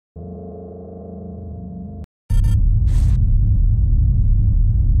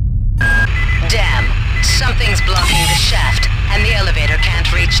Something's blocking the shaft, and the elevator can't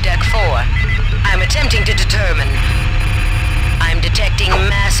reach Deck 4. I'm attempting to determine. I'm detecting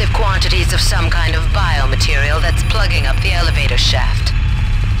massive quantities of some kind of biomaterial that's plugging up the elevator shaft.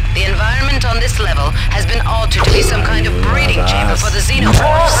 The environment on this level has been altered to be some kind of breeding chamber for the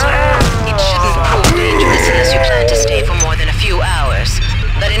xenomorphs. It shouldn't prove dangerous unless you plan to stay for more than a few hours.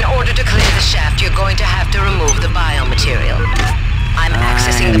 But in order to clear the shaft, you're going to have to remove the biomaterial. I'm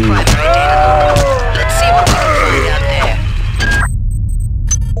accessing the primary data loop. Let's see what we can find out there.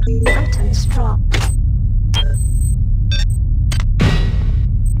 Items dropped.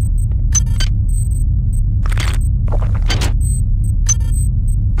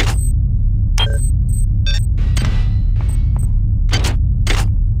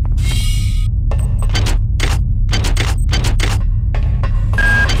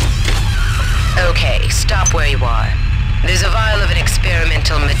 Okay, stop where you are. There's a vial of an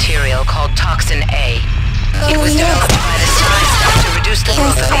experimental material called Toxin-A. It was developed by the science staff to reduce the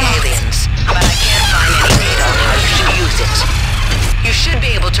growth of the aliens, but I can't find any data on how you should use it. You should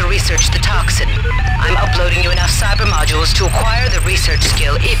be able to research the toxin. I'm uploading you enough cyber modules to acquire the research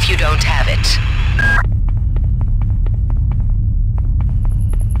skill if you don't have it.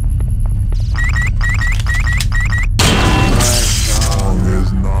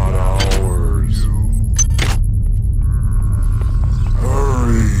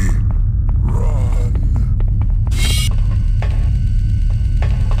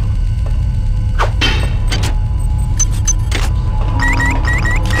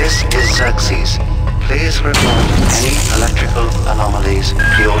 Please report any electrical anomalies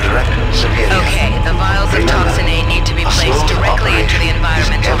to your direct superior. Okay, the vials of Toxin-A need to be placed directly into the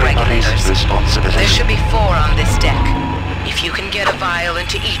environmental regulators. There should be 4 on this deck. If you can get a vial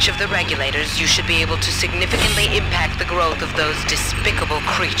into each of the regulators, you should be able to significantly impact the growth of those despicable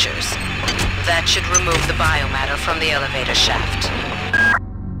creatures. That should remove the biomatter from the elevator shaft.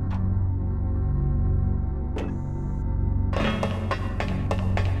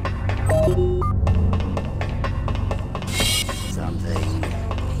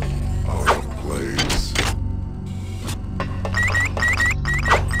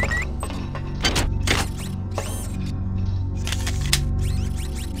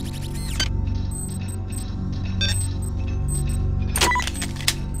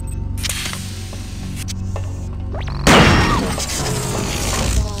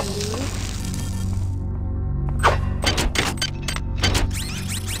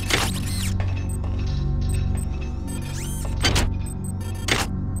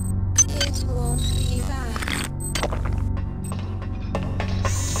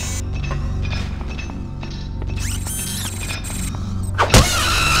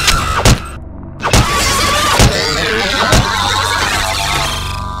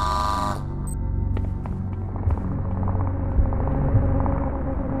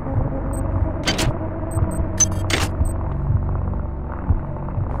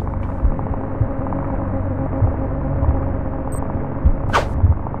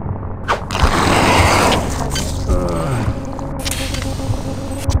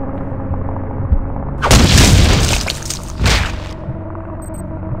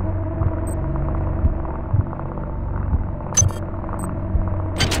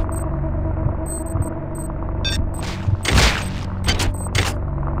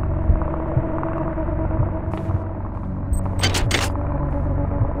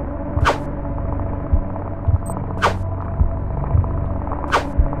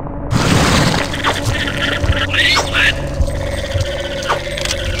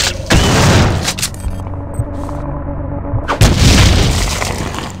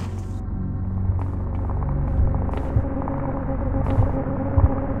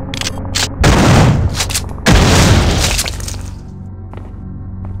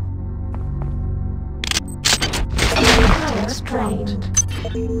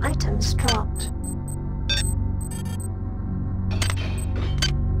 Items dropped.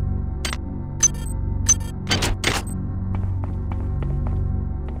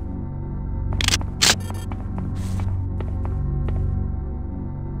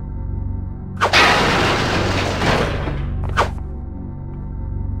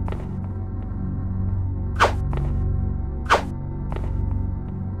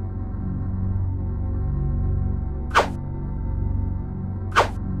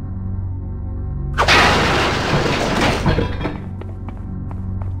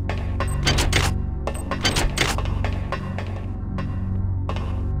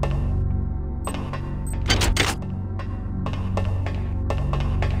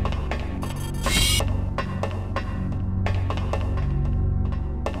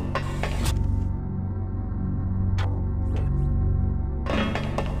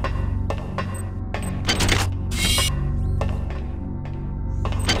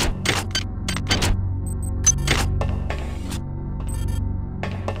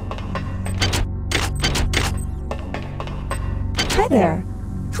 there.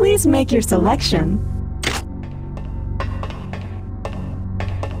 Please make your selection.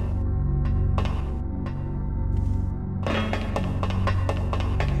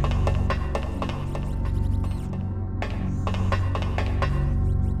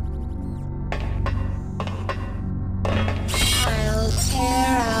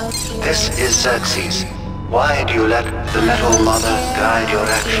 This is Xerxes. Why do you let the Metal Mother guide your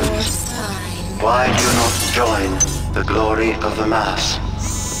actions? Why do you not join the glory of the Mass?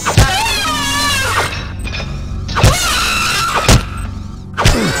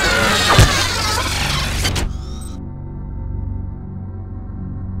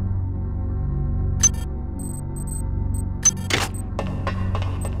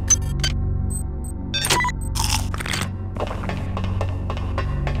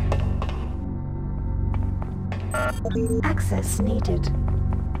 Access needed.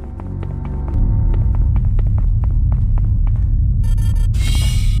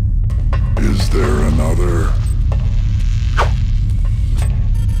 Is there another?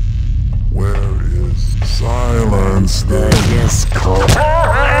 Where is silence? The discord.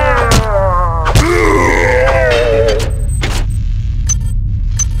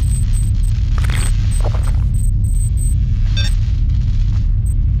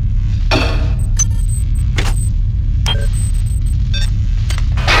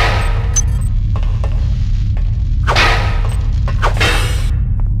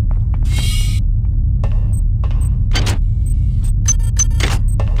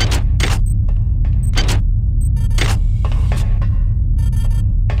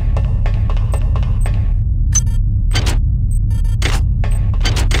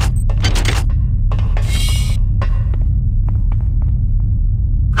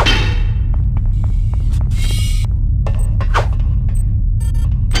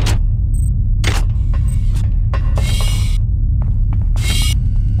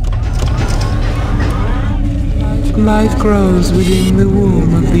 Life grows within the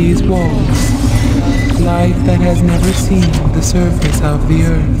womb of these walls. Life that has never seen the surface of the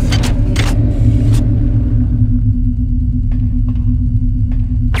earth.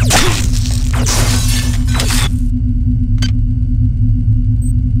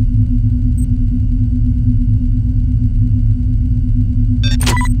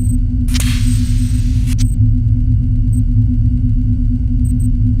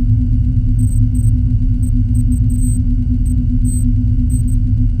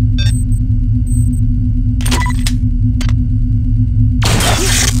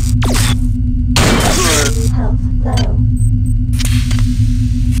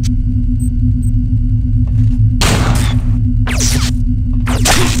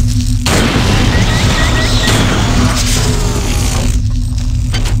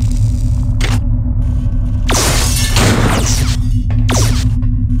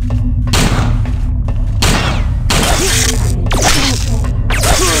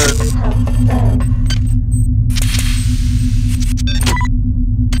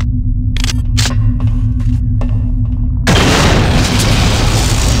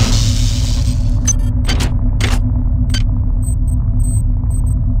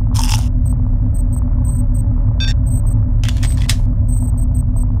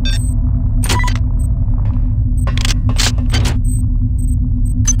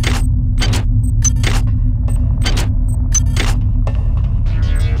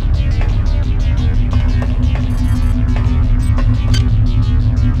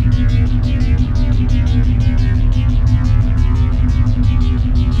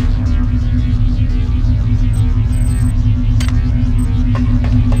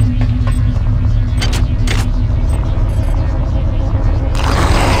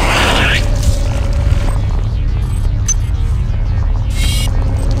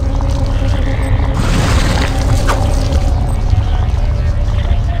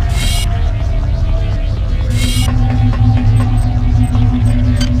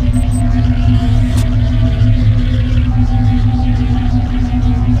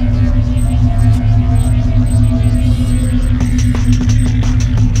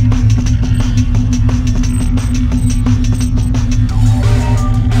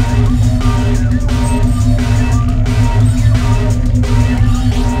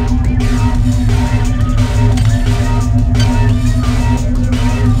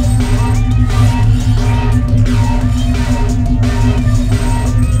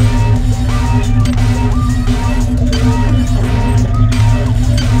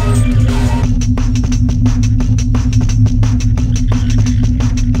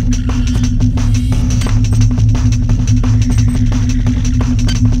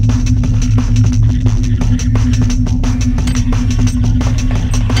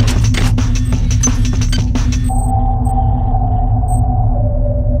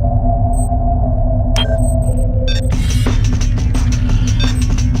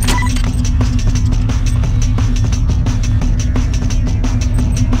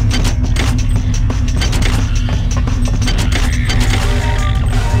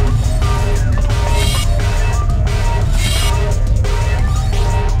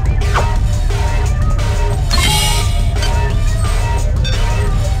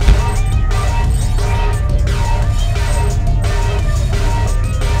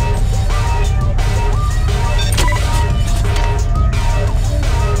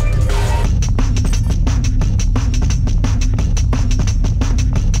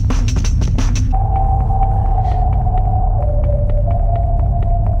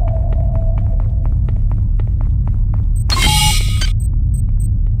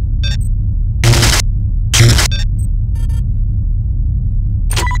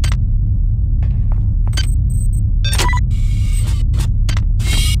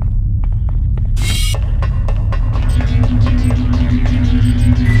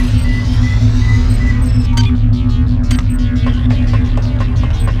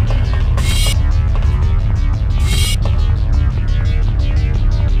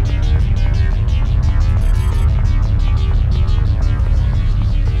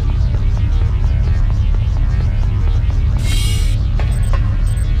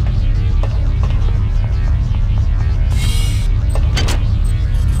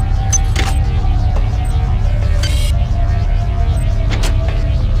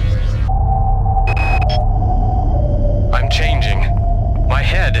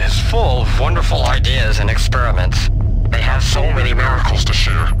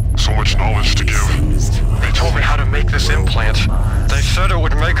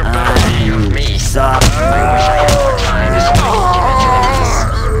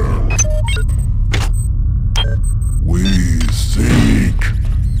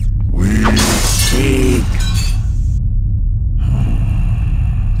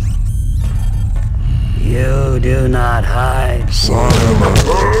 cannot hide.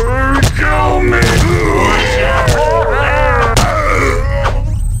 Silence. Kill me.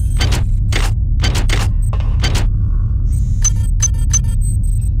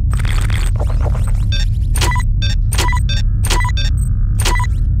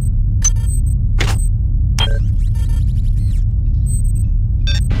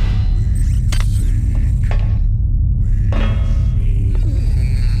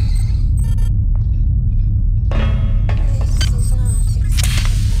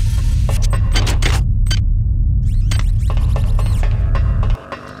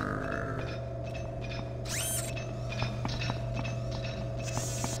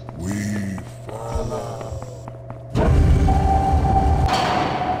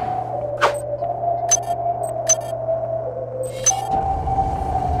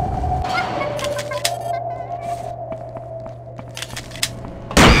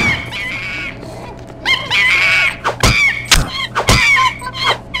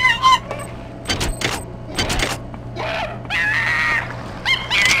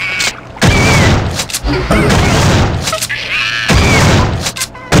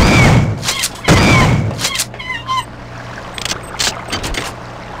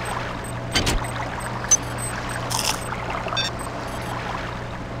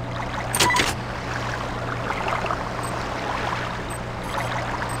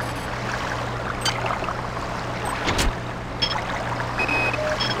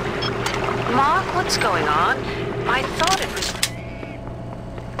 Mark, what's going on? I thought it was...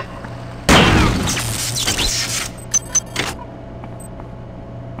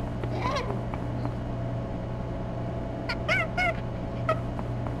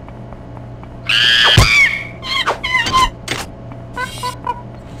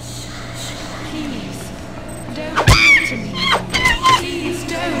 Please, don't do it to me. Please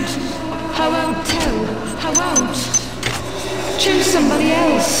don't. I won't tell. I won't. Choose somebody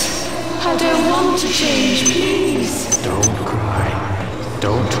else. I don't want to change, please. Don't cry.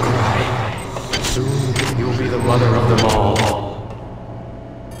 Don't cry. Soon you'll be the mother of them all.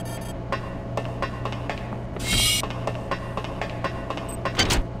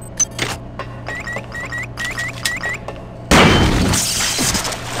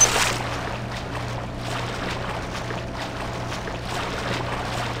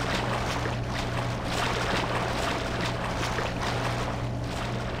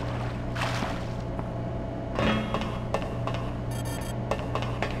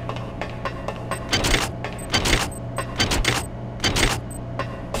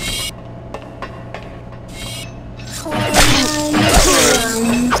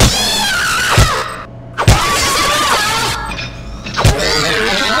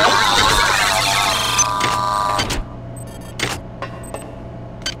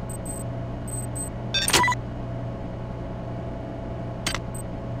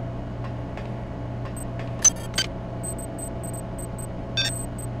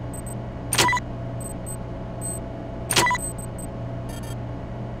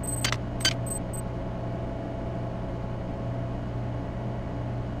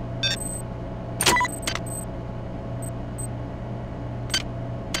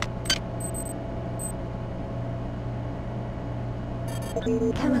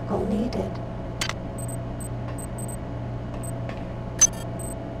 Chemical needed.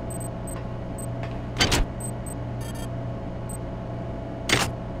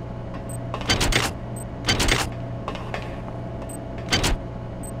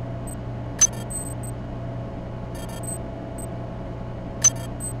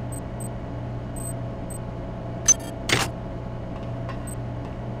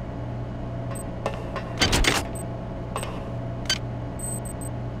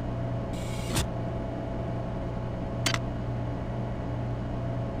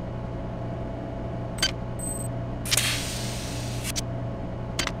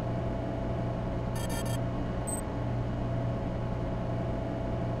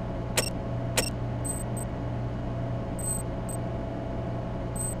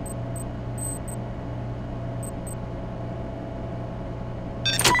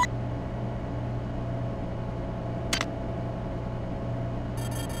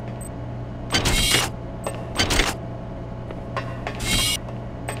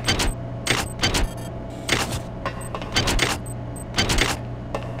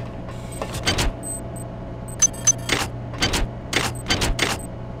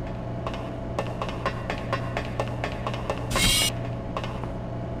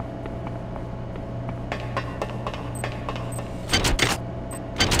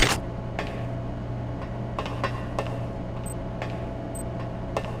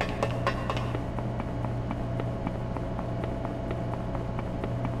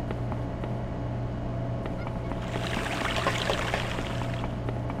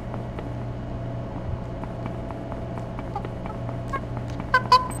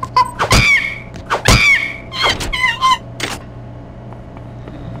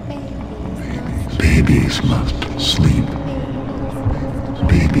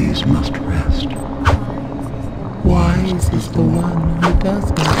 bodies must rest. Wise is the one who does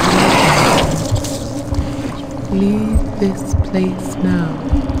not listen. Leave this place now,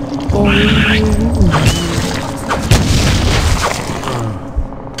 or we will ruin you.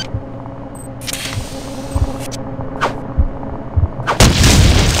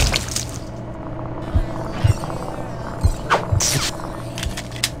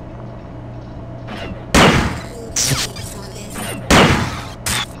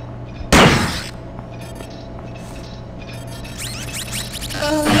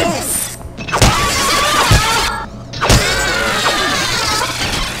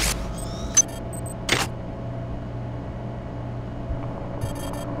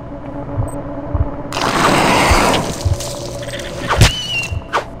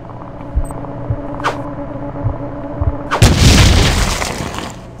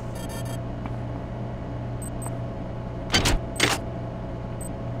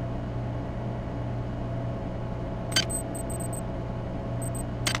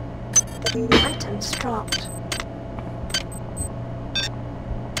 Items dropped.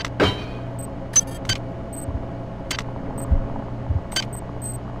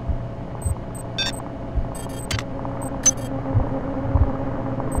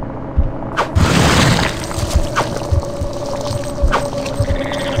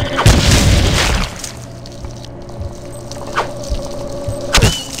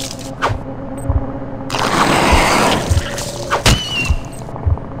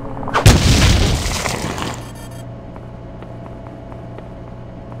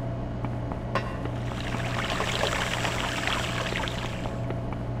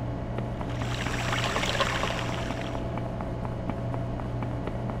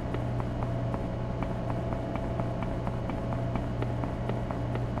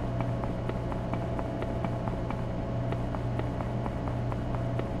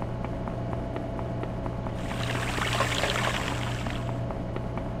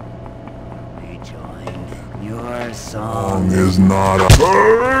 Your song is not a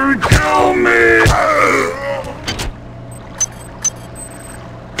bird. Kill me!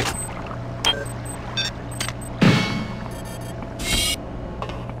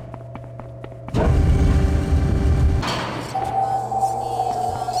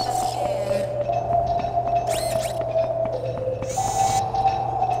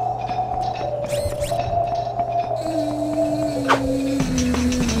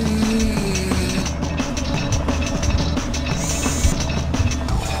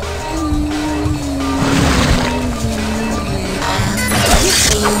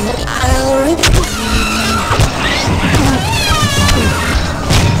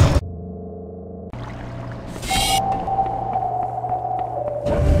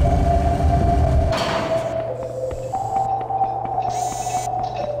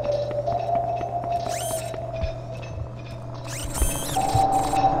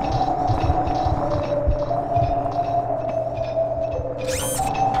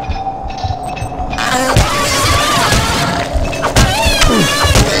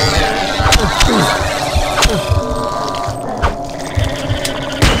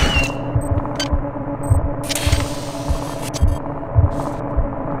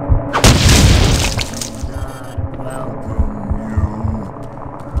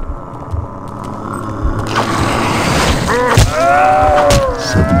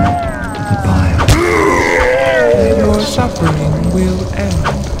 Suffering will end.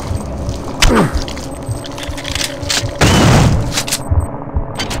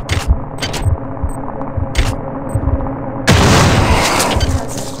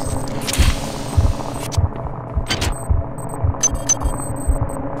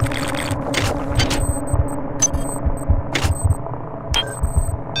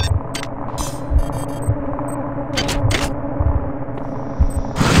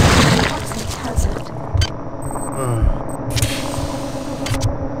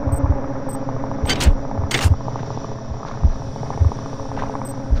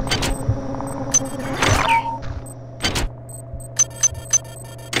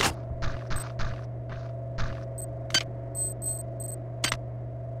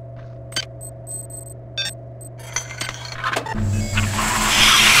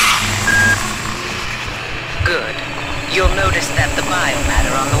 Good. You'll notice that the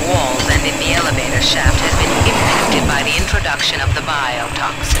biomatter on the walls and in the elevator shaft has been impacted by the introduction of the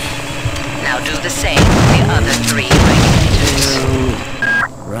biotoxin. Now do the same with the other 3 regulators.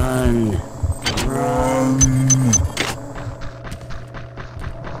 Run. Run.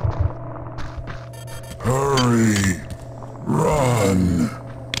 Hurry. Run.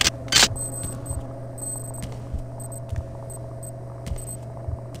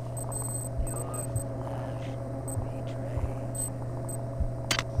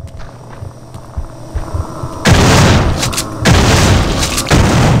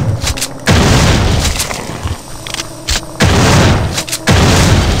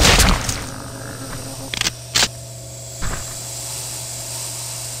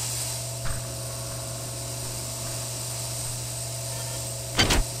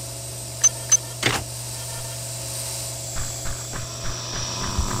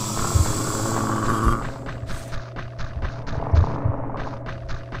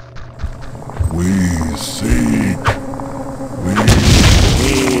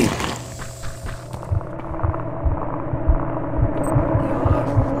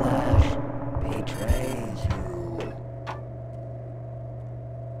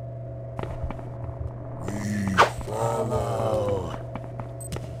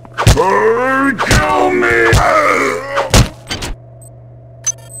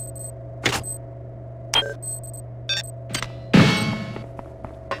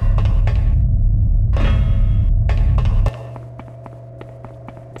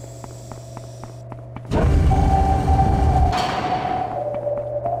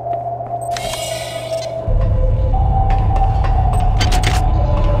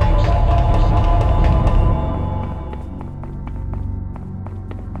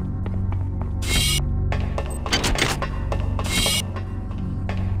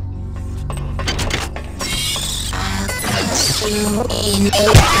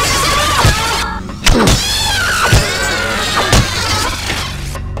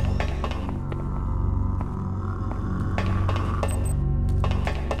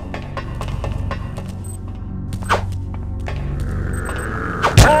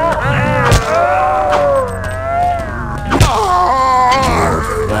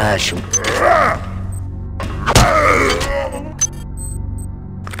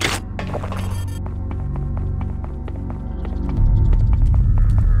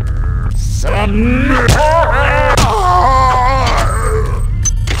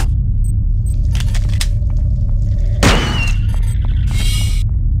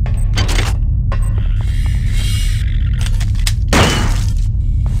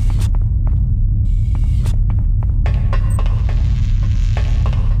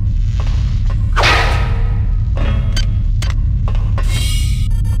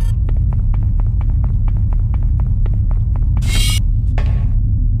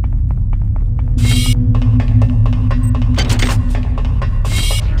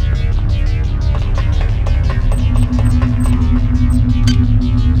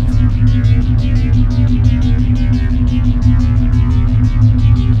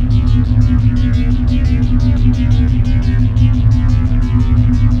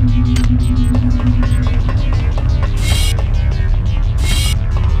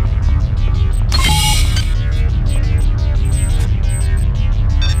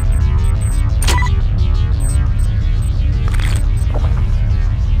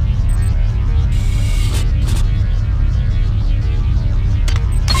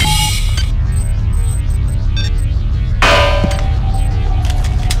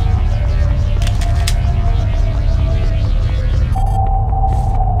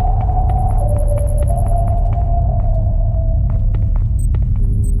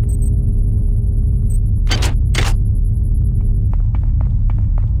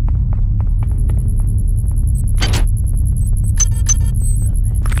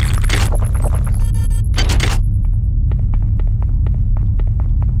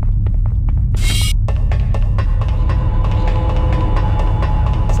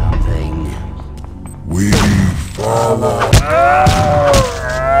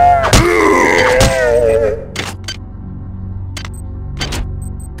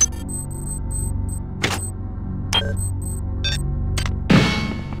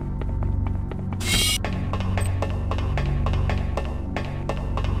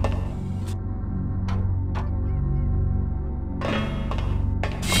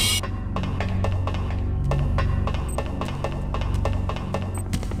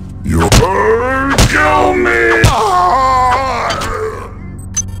 Kill me!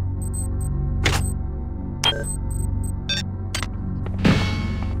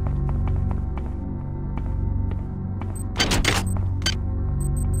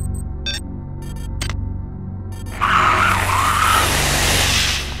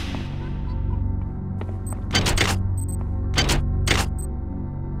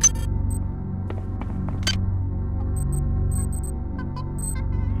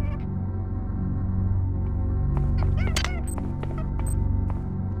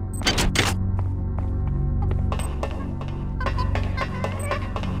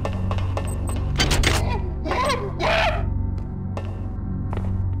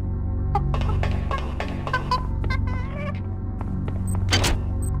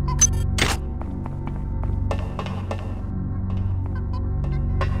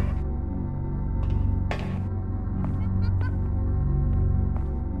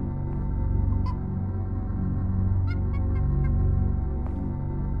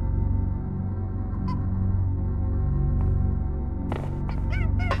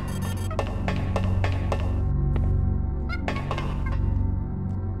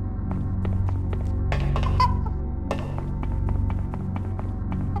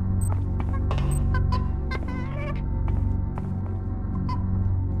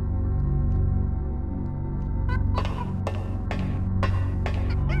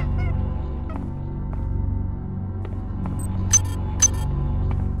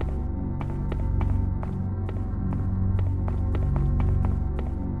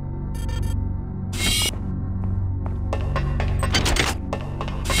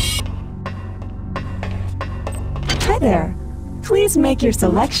 there. Please make your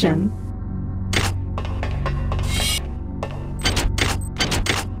selection.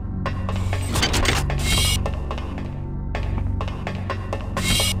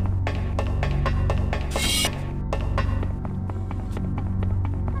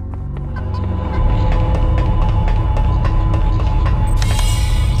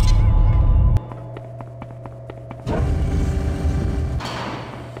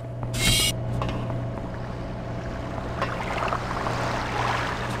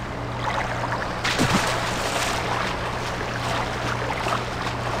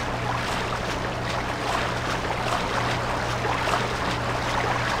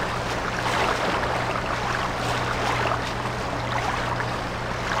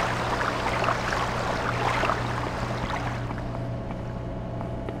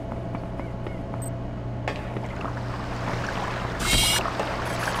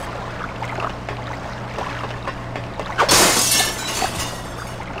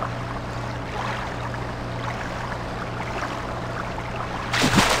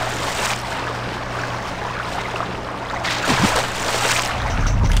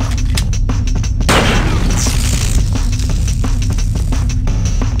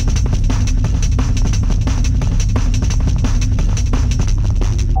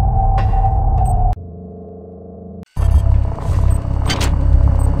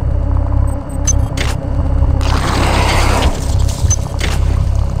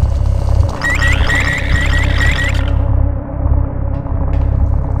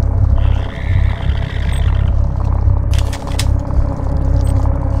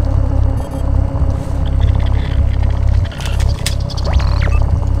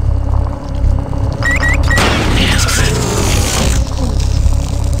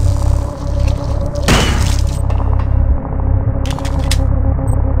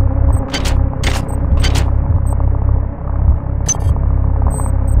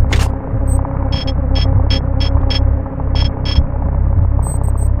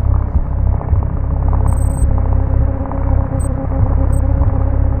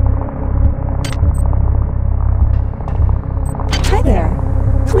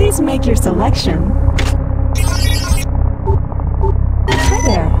 Please make your selection. Hi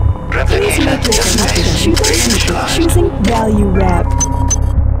there. Please make your selection. Choosing value wrap